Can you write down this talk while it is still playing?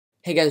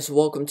Hey guys,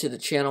 welcome to the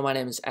channel. My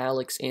name is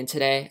Alex, and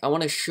today I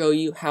want to show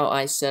you how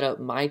I set up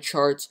my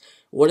charts.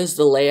 What is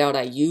the layout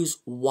I use?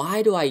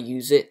 Why do I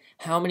use it?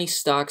 How many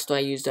stocks do I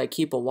use? Do I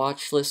keep a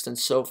watch list and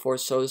so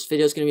forth? So this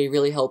video is going to be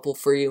really helpful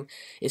for you,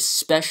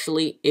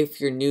 especially if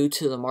you're new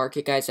to the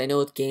market, guys. I know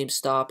with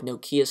GameStop,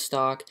 Nokia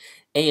stock,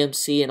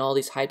 AMC, and all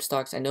these hype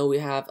stocks, I know we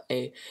have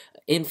a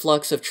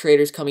influx of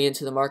traders coming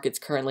into the markets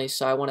currently,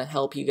 so I want to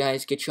help you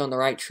guys get you on the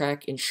right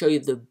track and show you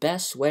the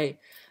best way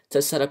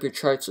to set up your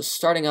chart. So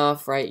starting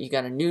off, right, you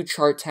got a new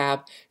chart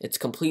tab. It's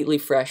completely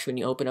fresh when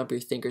you open up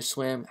your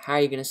ThinkorSwim. How are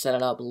you going to set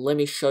it up? Let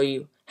me show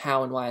you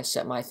how and why I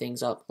set my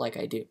things up like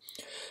I do.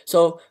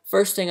 So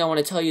first thing I want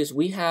to tell you is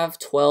we have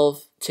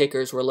 12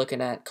 tickers we're looking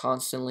at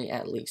constantly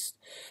at least.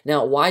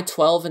 Now, why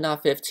 12 and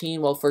not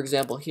 15? Well, for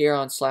example, here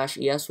on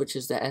 /ES, which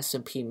is the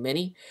S&P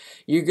Mini,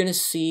 you're going to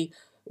see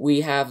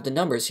we have the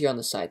numbers here on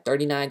the side.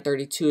 39,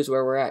 32 is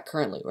where we're at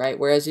currently, right?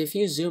 Whereas if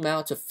you zoom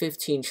out to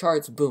 15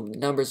 charts, boom, the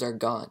numbers are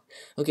gone.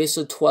 Okay,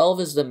 so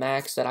 12 is the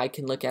max that I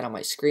can look at on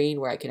my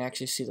screen where I can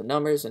actually see the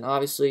numbers, and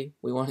obviously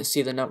we want to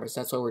see the numbers.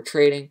 That's why we're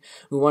trading.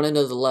 We want to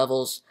know the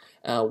levels,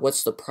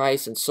 what's the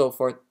price, and so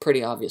forth.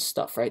 Pretty obvious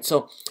stuff, right?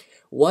 So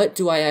what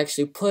do I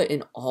actually put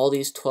in all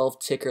these 12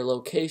 ticker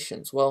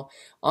locations? Well,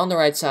 on the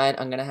right side,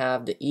 I'm going to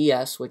have the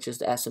ES, which is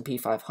the S&P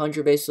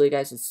 500, basically,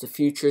 guys. It's the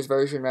futures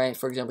version, right?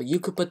 For example,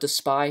 you could put the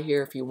SPY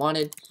here if you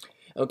wanted,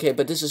 okay,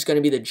 but this is going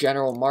to be the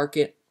general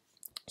market.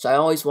 So I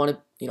always want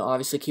to,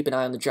 obviously keep an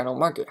eye on the general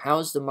market. How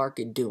is the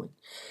market doing?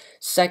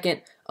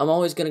 Second, I'm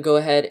always going to go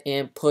ahead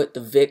and put the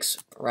VIX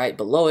right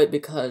below it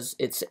because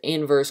it's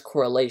inverse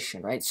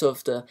correlation, right? So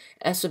if the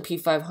S&P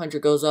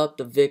 500 goes up,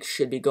 the VIX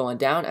should be going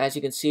down. As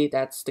you can see,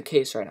 that's the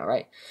case right now,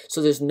 right?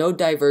 So there's no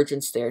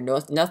divergence there,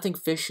 nothing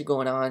fishy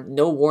going on,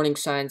 no warning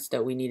signs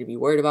that we need to be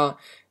worried about,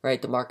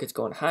 right? The market's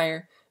going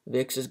higher,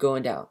 VIX is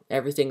going down.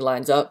 Everything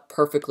lines up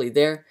perfectly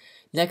there.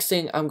 Next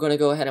thing I'm going to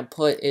go ahead and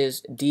put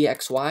is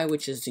DXY,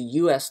 which is the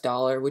US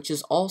dollar, which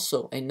is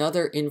also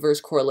another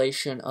inverse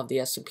correlation of the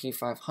S&P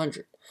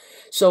 500.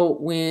 So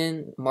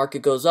when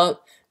market goes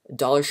up,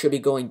 dollar should be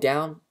going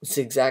down. It's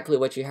exactly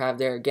what you have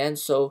there again.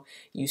 So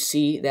you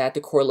see that the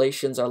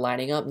correlations are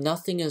lining up.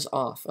 Nothing is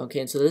off.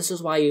 Okay, and so this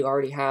is why you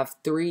already have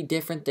 3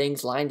 different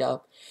things lined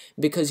up,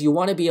 because you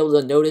want to be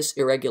able to notice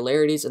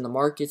irregularities in the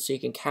market so you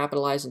can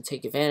capitalize and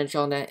take advantage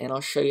on that. And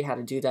I'll show you how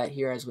to do that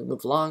here as we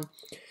move along.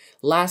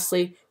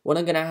 Lastly, what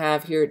I'm going to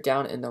have here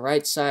down in the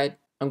right side,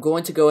 I'm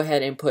going to go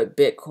ahead and put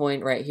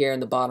Bitcoin right here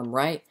in the bottom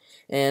right.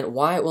 And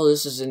why? Well,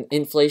 this is an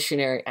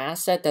inflationary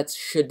asset that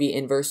should be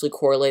inversely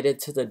correlated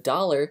to the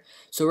dollar,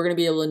 so we're going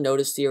to be able to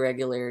notice the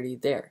irregularity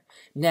there.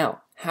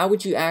 Now, how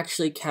would you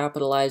actually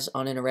capitalize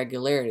on an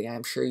irregularity?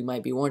 I'm sure you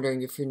might be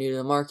wondering if you're new to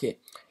the market.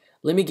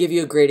 Let me give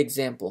you a great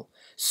example.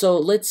 So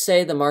let's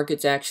say the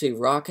market's actually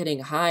rocketing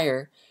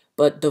higher,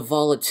 but the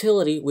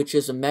volatility, which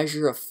is a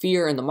measure of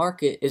fear in the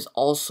market, is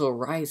also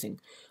rising.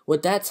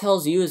 What that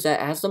tells you is that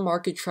as the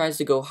market tries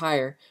to go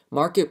higher,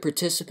 market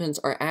participants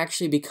are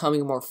actually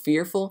becoming more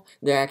fearful.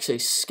 They're actually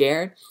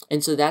scared.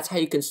 And so that's how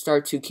you can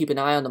start to keep an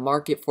eye on the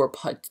market for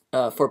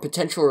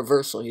potential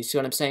reversal. You see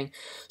what I'm saying?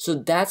 So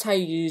that's how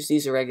you use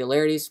these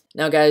irregularities.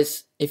 Now,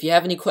 guys, if you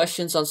have any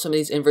questions on some of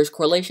these inverse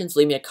correlations,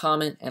 leave me a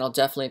comment and I'll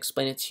definitely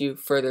explain it to you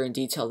further in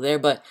detail there.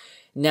 But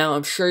now,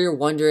 I'm sure you're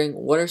wondering,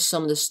 what are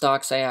some of the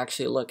stocks I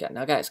actually look at?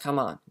 Now, guys, come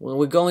on. When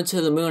we go into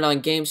the moon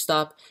on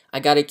GameStop, I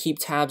got to keep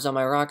tabs on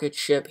my rocket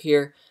ship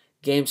here.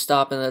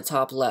 GameStop in the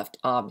top left,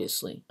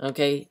 obviously.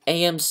 Okay,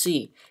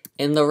 AMC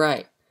in the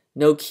right.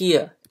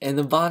 Nokia in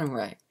the bottom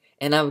right.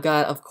 And I've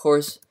got, of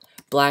course,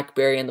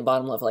 BlackBerry in the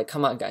bottom left. Like,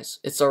 come on, guys.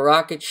 It's a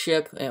rocket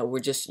ship, and we're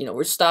just,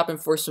 we're stopping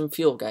for some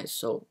fuel, guys.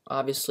 So,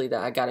 obviously,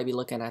 that I got to be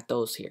looking at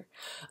those here.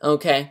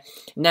 Okay,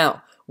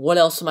 now, what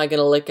else am I going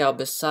to look out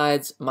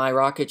besides my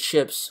rocket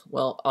ships?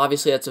 Well,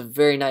 obviously, that's a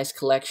very nice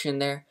collection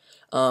there.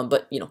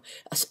 But,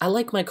 I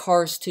like my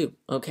cars too,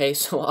 okay?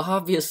 So,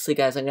 obviously,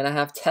 guys, I'm going to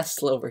have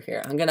Tesla over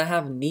here. I'm going to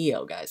have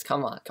NIO, guys.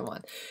 Come on, come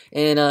on.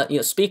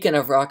 And, speaking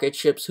of rocket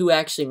ships, who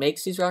actually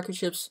makes these rocket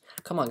ships?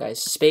 Come on,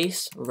 guys.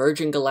 Space,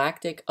 Virgin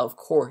Galactic, of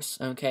course,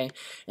 okay?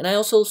 And I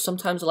also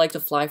sometimes like to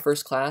fly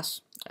first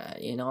class.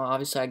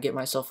 Obviously I get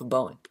myself a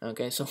Boeing,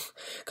 okay? So,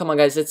 come on,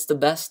 guys, it's the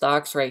best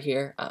stocks right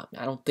here.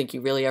 I don't think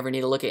you really ever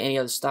need to look at any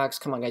other stocks.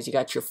 Come on, guys, you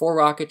got your 4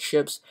 rocket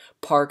ships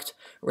parked,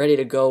 ready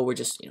to go. We're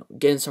just,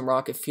 getting some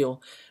rocket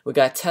fuel. We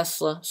got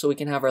Tesla, so we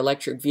can have our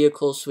electric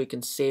vehicles, so we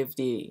can save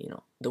the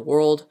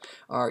world,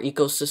 our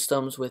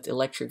ecosystems with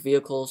electric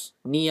vehicles.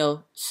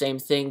 NIO, same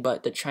thing,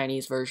 but the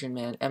Chinese version,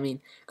 man. I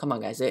mean, come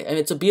on, guys.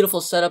 It's a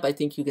beautiful setup. I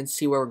think you can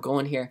see where we're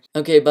going here.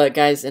 Okay, but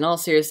guys, in all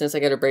seriousness, I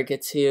got to break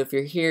it to you. If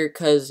you're here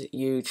because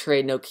you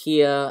trade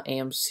Nokia,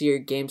 AMC, or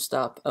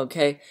GameStop,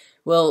 okay,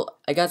 well,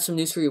 I got some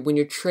news for you. When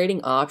you're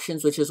trading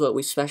options, which is what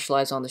we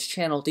specialize on this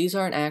channel, these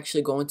aren't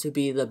actually going to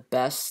be the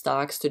best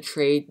stocks to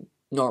trade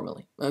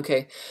normally,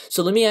 okay?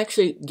 So let me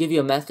actually give you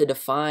a method to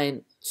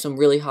find some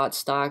really hot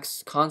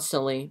stocks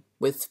constantly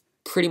with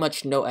pretty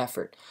much no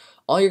effort.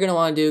 all you're going to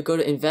want to do, go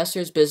to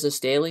Investors Business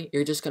Daily.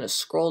 You're just going to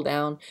scroll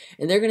down,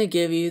 and they're going to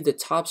give you the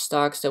top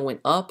stocks that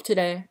went up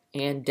today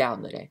and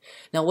down today.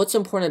 Now, what's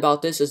important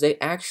about this is they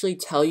actually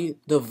tell you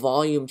the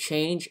volume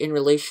change in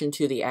relation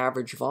to the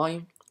average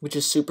volume, which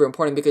is super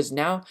important because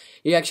now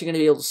you're actually going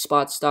to be able to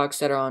spot stocks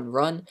that are on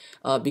run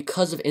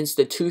because of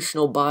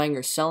institutional buying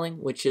or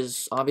selling, which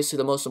is obviously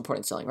the most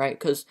important selling, right?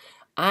 Because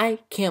I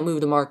can't move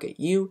the market.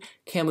 You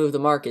can't move the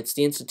market. It's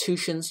the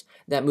institutions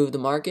that move the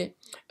market.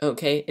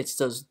 Okay, it's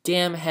those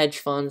damn hedge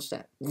funds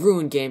that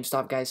ruin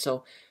GameStop, guys.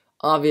 So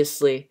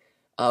obviously,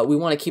 we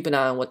want to keep an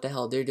eye on what the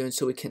hell they're doing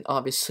so we can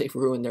obviously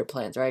ruin their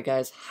plans, right,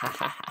 guys?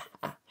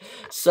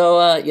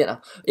 So, you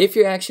know, if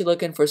you're actually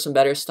looking for some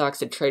better stocks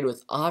to trade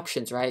with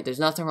options, right, there's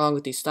nothing wrong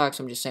with these stocks.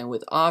 I'm just saying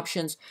with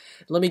options,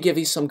 let me give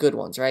you some good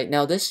ones, right?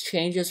 Now, this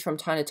changes from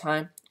time to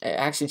time. It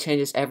actually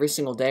changes every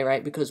single day,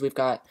 right, because we've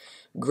got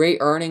great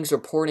earnings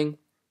reporting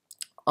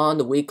on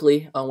the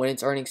weekly when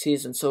it's earnings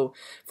season. So,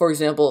 for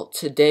example,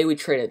 today we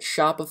traded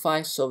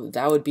Shopify, so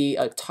that would be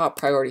a top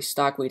priority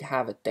stock. We'd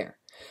have it there.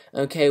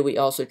 Okay, we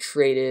also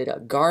traded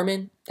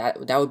Garmin.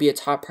 That would be a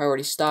top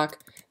priority stock.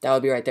 That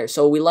would be right there.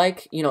 So we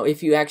like, you know,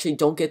 if you actually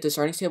don't get this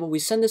earnings table, we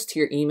send this to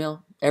your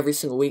email every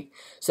single week.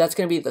 So that's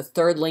going to be the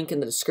third link in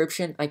the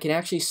description. I can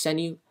actually send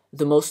you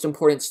the most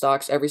important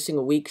stocks every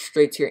single week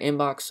straight to your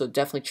inbox, so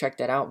definitely check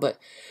that out. But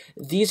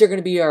these are going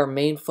to be our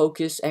main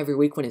focus every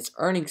week when it's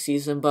earnings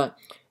season. But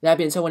that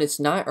being said, when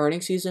it's not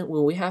earnings season,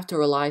 when we have to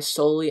rely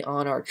solely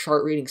on our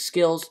chart reading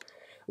skills,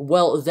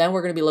 well, then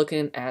we're going to be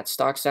looking at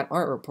stocks that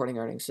aren't reporting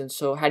earnings. And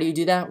so how do you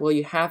do that? Well,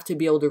 you have to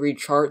be able to read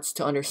charts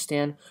to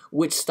understand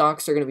which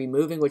stocks are going to be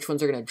moving, which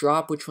ones are going to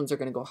drop, which ones are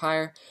going to go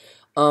higher.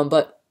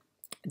 But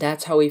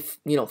that's how we,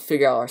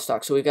 figure out our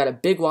stocks. So we've got a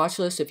big watch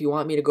list. If you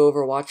want me to go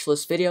over a watch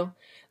list video,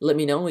 let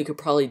me know. We could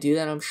probably do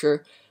that, I'm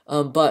sure.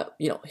 But,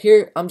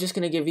 here I'm just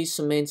going to give you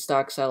some main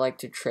stocks I like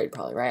to trade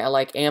probably, right? I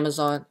like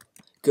Amazon,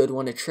 good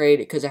one to trade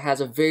because it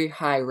has a very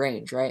high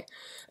range, right?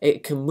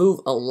 It can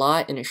move a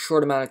lot in a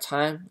short amount of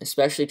time,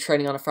 especially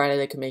trading on a Friday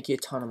that can make you a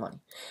ton of money.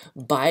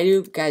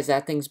 Baidu, guys,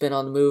 that thing's been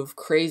on the move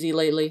crazy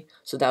lately,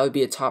 so that would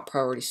be a top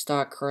priority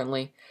stock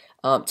currently.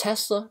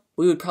 Tesla,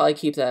 we would probably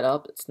keep that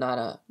up. It's not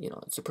a,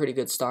 it's a pretty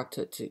good stock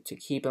to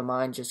keep in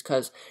mind just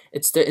because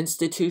it's the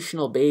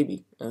institutional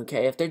baby,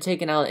 okay? If they're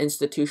taking out an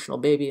institutional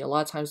baby, a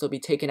lot of times they'll be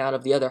taken out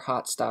of the other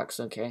hot stocks,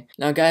 okay?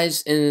 Now,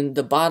 guys, in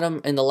the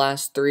bottom and the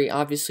last three,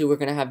 obviously we're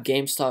going to have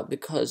GameStop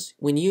because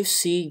when you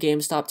see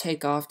GameStop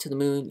take off to the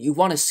moon, you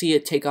want to see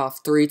it take off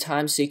 3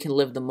 times so you can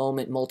live the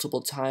moment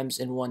multiple times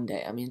in one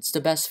day. I mean, it's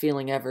the best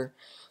feeling ever.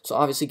 So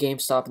obviously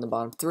GameStop in the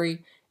bottom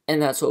 3.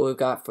 And that's what we've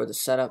got for the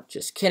setup.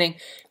 Just kidding.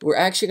 We're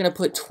actually going to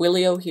put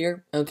Twilio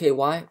here. Okay,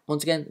 why?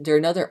 Once again, they're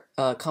another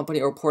company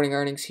reporting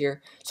earnings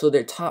here. So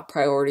they're top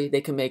priority.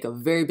 They can make a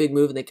very big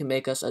move, and they can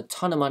make us a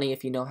ton of money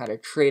if you know how to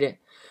trade it.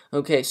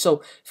 Okay,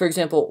 so for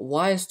example,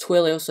 why is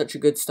Twilio such a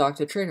good stock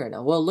to trade right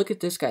now? Well, look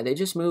at this guy. They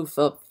just moved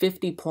up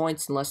 50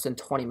 points in less than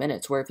 20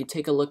 minutes, where if you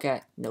take a look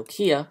at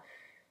Nokia,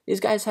 these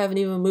guys haven't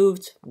even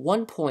moved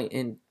 1 point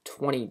in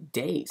 20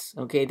 days,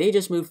 okay? They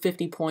just moved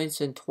 50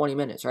 points in 20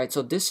 minutes, right?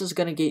 So this is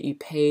going to get you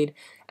paid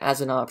as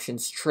an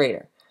options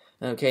trader,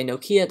 okay?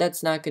 Nokia,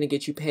 that's not going to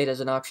get you paid as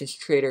an options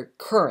trader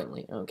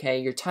currently, okay?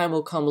 Your time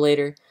will come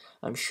later.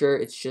 I'm sure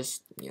it's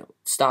just,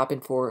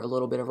 stopping for a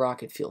little bit of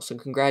rocket fuel. So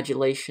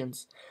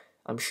congratulations.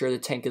 I'm sure the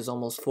tank is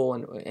almost full,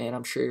 and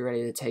I'm sure you're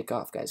ready to take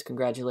off, guys.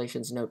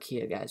 Congratulations,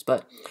 Nokia, guys.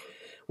 But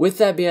with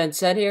that being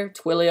said here,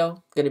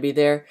 Twilio, going to be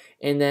there.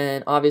 And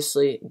then,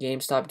 obviously,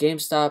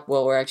 GameStop.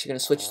 Well, we're actually going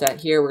to switch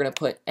that here. We're going to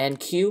put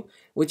NQ,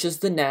 which is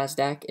the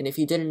NASDAQ. And if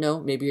you didn't know,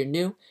 maybe you're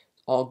new,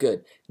 all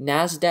good.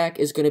 NASDAQ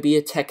is going to be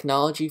a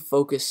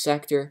technology-focused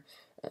sector.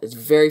 It's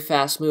very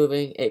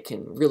fast-moving. It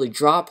can really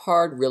drop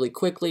hard really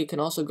quickly. It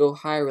can also go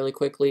higher really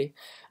quickly.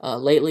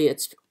 Lately,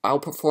 it's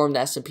outperformed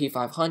the S&P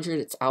 500.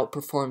 It's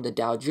outperformed the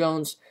Dow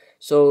Jones.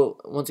 So,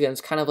 once again, it's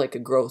kind of like a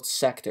growth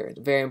sector. It's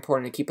very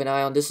important to keep an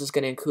eye on. This is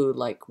going to include,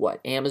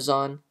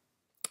 Amazon,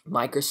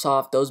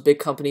 Microsoft, those big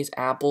companies,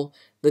 Apple,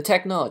 the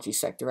technology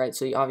sector, right?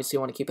 So, you obviously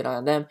want to keep an eye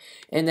on them.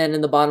 And then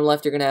in the bottom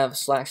left, you're going to have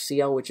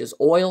 /CL, which is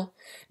oil.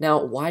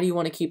 Now, why do you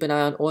want to keep an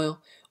eye on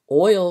oil?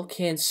 Oil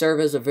can serve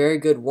as a very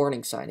good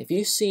warning sign. If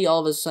you see all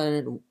of a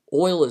sudden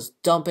oil is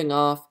dumping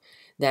off,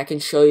 that can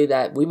show you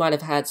that we might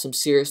have had some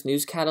serious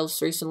news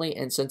catalysts recently.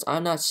 And since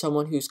I'm not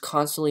someone who's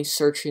constantly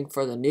searching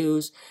for the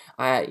news,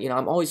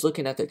 I'm always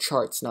looking at the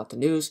charts, not the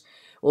news.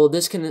 Well,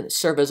 this can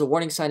serve as a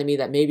warning sign to me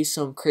that maybe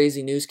some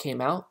crazy news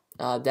came out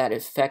that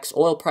affects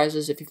oil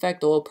prices. If you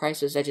affect oil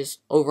prices, that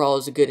just overall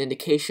is a good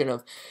indication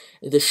of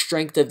the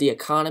strength of the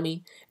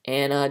economy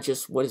and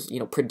just what is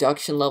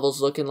production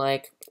levels looking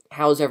like.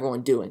 How is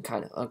everyone doing,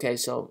 kind of? Okay,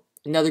 so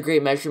another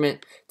great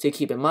measurement to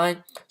keep in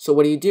mind. So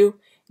what do?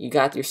 You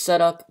got your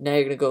setup. Now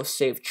you're going to go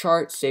save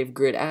chart, save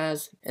grid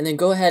as, and then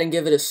go ahead and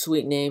give it a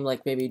sweet name,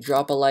 like maybe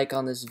drop a like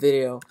on this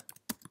video.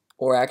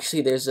 Or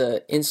actually, there's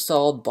a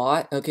installed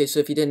bot. Okay, so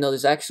if you didn't know,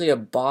 there's actually a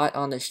bot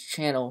on this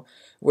channel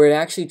where it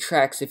actually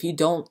tracks. If you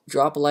don't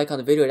drop a like on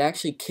the video, it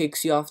actually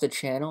kicks you off the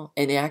channel,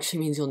 and it actually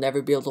means you'll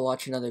never be able to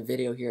watch another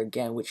video here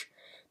again, which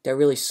that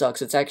really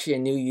sucks. It's actually a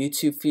new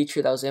YouTube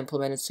feature that was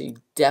implemented, so you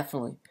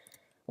definitely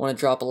want to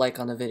drop a like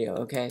on the video,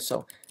 okay?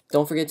 So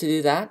don't forget to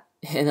do that,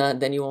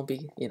 and then you won't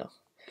be,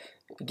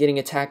 getting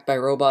attacked by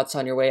robots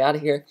on your way out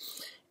of here.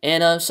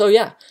 And so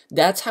yeah,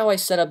 that's how I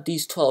set up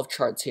these 12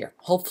 charts here.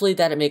 Hopefully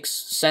that it makes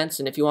sense,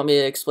 and if you want me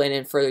to explain it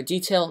in further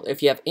detail,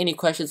 if you have any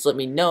questions, let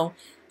me know.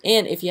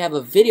 And if you have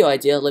a video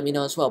idea, let me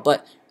know as well.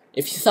 But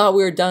if you thought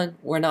we were done,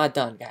 we're not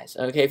done, guys.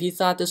 Okay, if you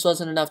thought this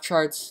wasn't enough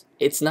charts,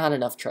 it's not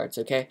enough charts,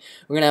 okay?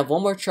 We're going to have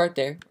one more chart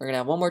there. We're going to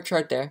have one more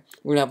chart there.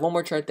 We're going to have one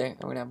more chart there. And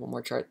we're going to have one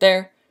more chart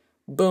there.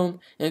 Boom.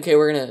 Okay,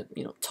 we're going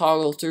to,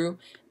 toggle through.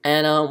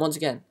 And once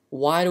again,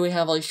 why do we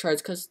have all these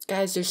charts? Because,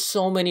 guys, there's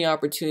so many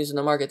opportunities in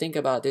the market. Think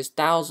about it. There's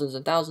thousands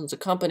and thousands of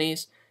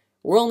companies.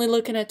 We're only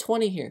looking at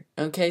 20 here,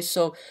 okay?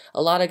 So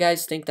a lot of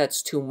guys think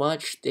that's too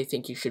much. They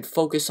think you should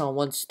focus on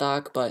one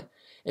stock, but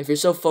if you're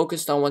so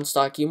focused on one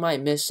stock, you might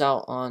miss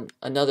out on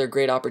another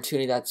great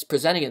opportunity that's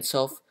presenting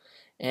itself.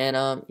 And,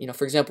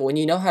 for example, when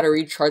you know how to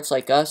read charts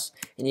like us,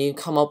 and you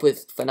can come up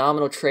with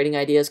phenomenal trading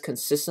ideas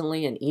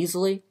consistently and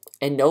easily,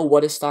 and know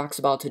what a stock's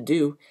about to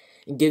do,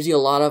 it gives you a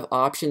lot of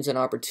options and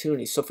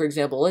opportunities. So, for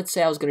example, let's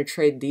say I was going to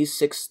trade these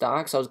 6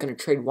 stocks. I was going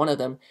to trade one of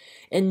them,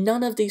 and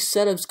none of these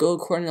setups go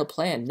according to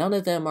plan. None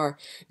of them are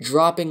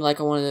dropping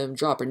like I wanted them to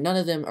drop, or none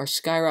of them are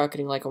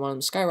skyrocketing like I wanted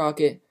them to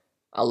skyrocket.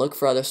 I'll look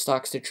for other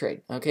stocks to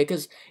trade, okay?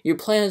 Because your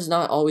plan is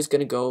not always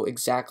going to go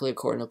exactly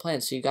according to plan.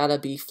 So you got to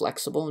be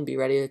flexible and be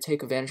ready to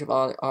take advantage of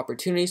all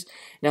opportunities.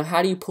 Now,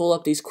 how do you pull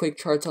up these quick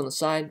charts on the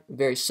side?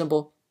 Very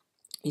simple.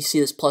 You see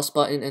this plus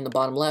button in the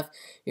bottom left.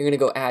 You're going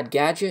to go add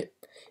gadget.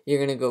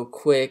 You're going to go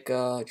quick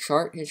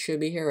chart. It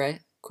should be here, right?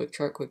 Quick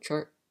chart, quick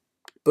chart.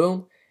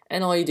 Boom.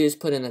 And all you do is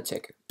put in a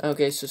ticker.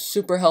 Okay, so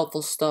super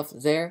helpful stuff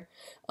there.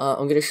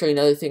 I'm going to show you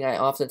another thing I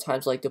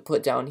oftentimes like to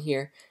put down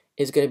here.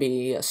 Is going to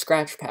be a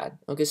scratch pad.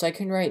 Okay, so I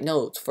can write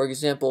notes. For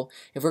example,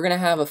 if we're going to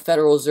have a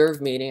Federal Reserve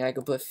meeting, I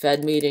can put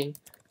Fed meeting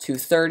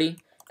 2:30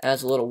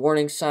 as a little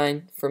warning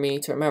sign for me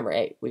to remember,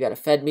 hey, we got a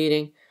Fed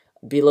meeting.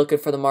 Be looking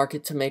for the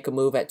market to make a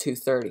move at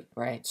 2:30,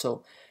 right?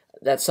 So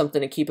that's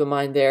something to keep in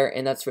mind there,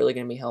 and that's really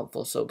going to be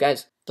helpful. So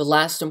guys, the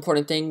last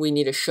important thing we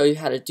need to show you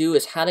how to do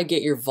is how to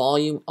get your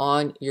volume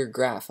on your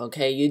graph,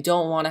 okay? You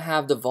don't want to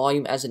have the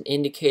volume as an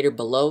indicator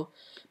below,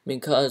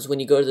 because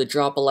when you go to the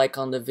drop a like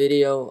on the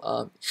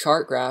video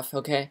chart graph,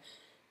 okay,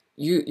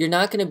 you're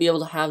not going to be able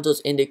to have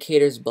those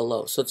indicators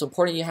below. So it's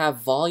important you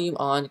have volume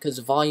on, because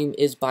volume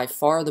is by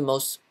far the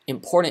most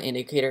important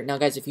indicator. Now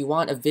guys, if you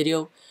want a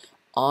video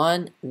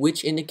on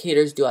which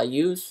indicators do I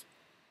use,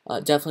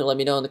 definitely let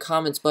me know in the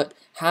comments. But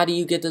how do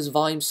you get this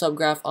volume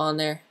subgraph on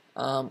there?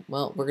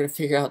 Well, we're going to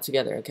figure out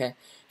together, okay?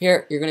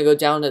 Here, you're going to go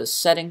down to the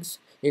settings.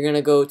 You're going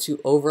to go to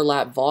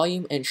overlap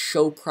volume and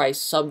show price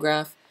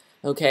subgraph.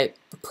 Okay,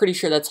 I'm pretty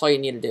sure that's all you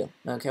need to do.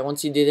 Okay,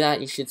 once you do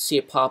that, you should see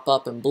it pop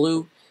up in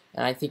blue,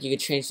 and I think you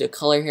could change the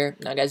color here.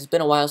 Now, guys, it's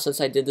been a while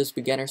since I did this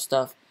beginner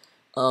stuff,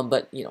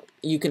 but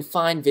you can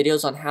find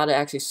videos on how to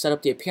actually set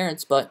up the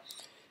appearance. But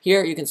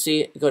here you can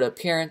see, go to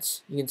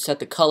appearance, you can set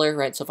the color,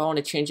 right? So if I want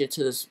to change it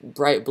to this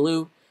bright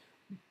blue,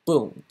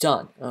 boom,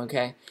 done.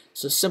 Okay,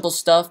 so simple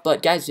stuff.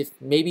 But guys, if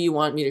maybe you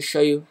want me to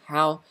show you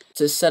how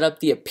to set up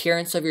the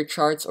appearance of your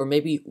charts, or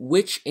maybe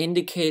which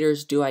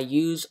indicators do I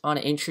use on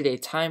an intraday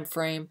time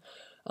frame,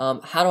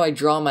 how do I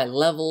draw my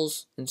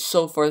levels, and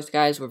so forth,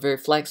 guys, we're very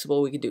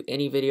flexible. We can do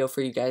any video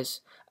for you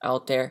guys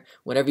out there.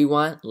 Whatever you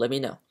want, let me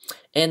know.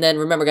 And then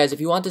remember, guys,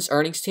 if you want this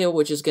earnings table,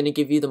 which is going to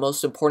give you the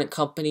most important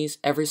companies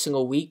every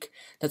single week,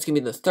 that's going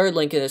to be the 3rd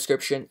link in the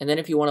description. And then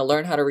if you want to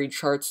learn how to read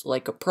charts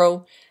like a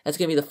pro, that's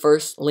going to be the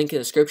 1st link in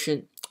the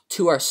description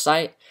to our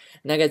site.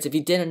 Now, guys, if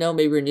you didn't know,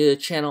 maybe you're new to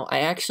the channel, I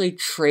actually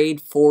trade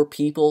for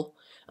people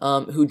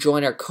who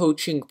join our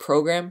coaching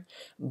program.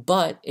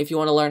 But if you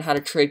want to learn how to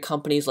trade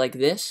companies like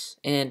this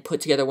and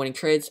put together winning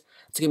trades,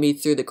 it's going to be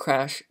through the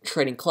Crash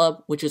Trading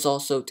Club, which is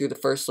also through the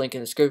 1st link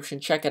in the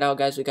description. Check it out,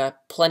 guys. We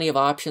got plenty of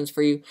options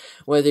for you,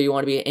 whether you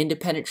want to be an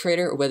independent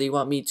trader or whether you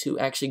want me to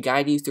actually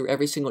guide you through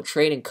every single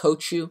trade and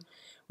coach you.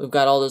 We've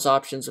got all those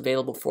options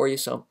available for you.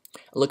 So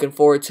looking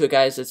forward to it,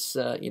 guys. It's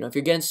if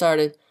you're getting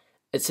started,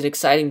 it's an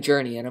exciting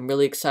journey, and I'm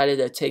really excited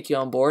to take you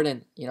on board.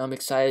 And I'm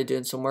excited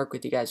doing some work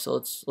with you guys.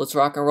 So let's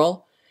rock and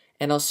roll,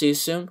 and I'll see you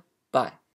soon. Bye.